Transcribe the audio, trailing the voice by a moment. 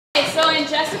in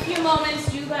just a few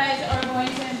moments, you guys are going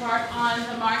to embark on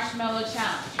the Marshmallow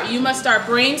Challenge. You must start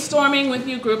brainstorming with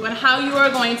your group on how you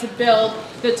are going to build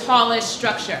the tallest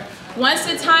structure. Once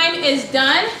the time is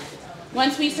done,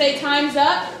 once we say time's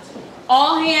up,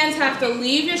 all hands have to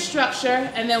leave your structure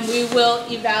and then we will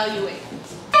evaluate.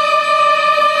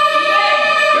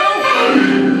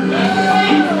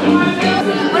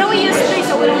 Why don't we use 3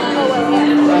 so we don't go well?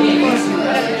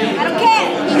 I don't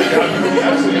care!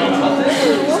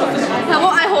 How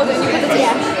about I hold it and you put the tape?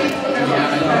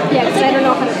 Yeah, because I don't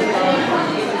know how to do it.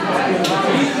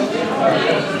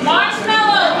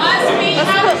 Marshmallow must be at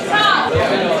the top.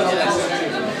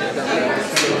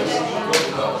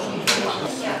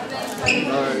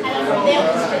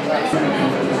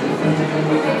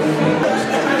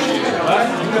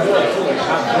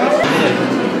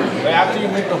 After you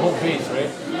make the whole base, right?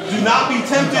 Do not be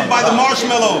tempted by the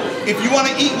marshmallow. If you want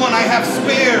to eat one, I have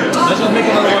spares. Let's just make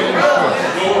another one.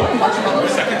 The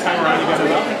second time around, you got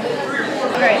enough?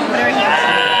 Alright, whatever he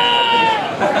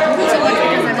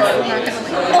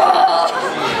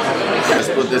Let's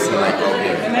put this in like over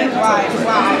here.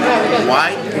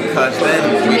 Why? Because then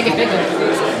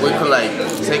we could like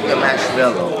take the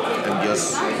marshmallow and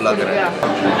just plug it in.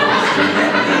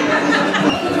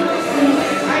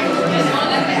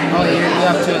 Oh, you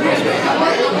have two of those, right?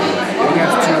 You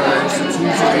have two of those. So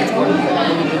 2 straight, 1.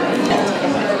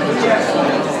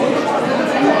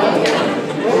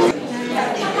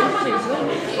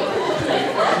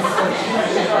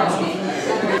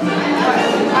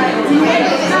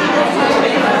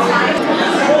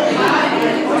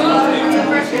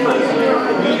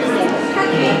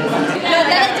 No,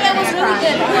 that idea was really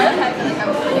good.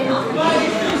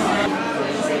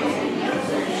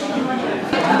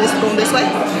 This going this way?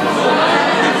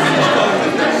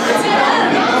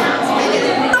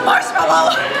 The marshmallow!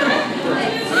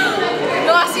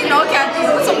 No, I see no Kathy.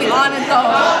 Put something on it though.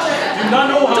 Not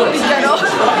know how Don't be ghetto.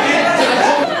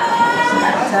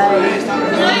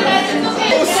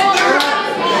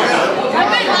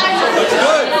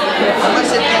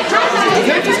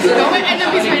 Just keep going and then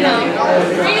we right now.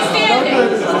 Freestanding.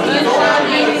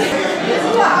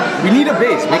 We need a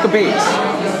base. Make a base.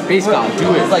 Base count.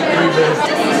 Do it. It's like 3 bases.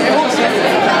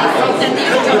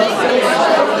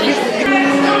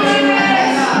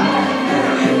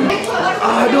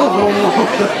 Oh no!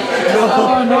 No!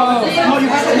 No! No! You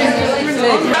have to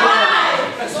make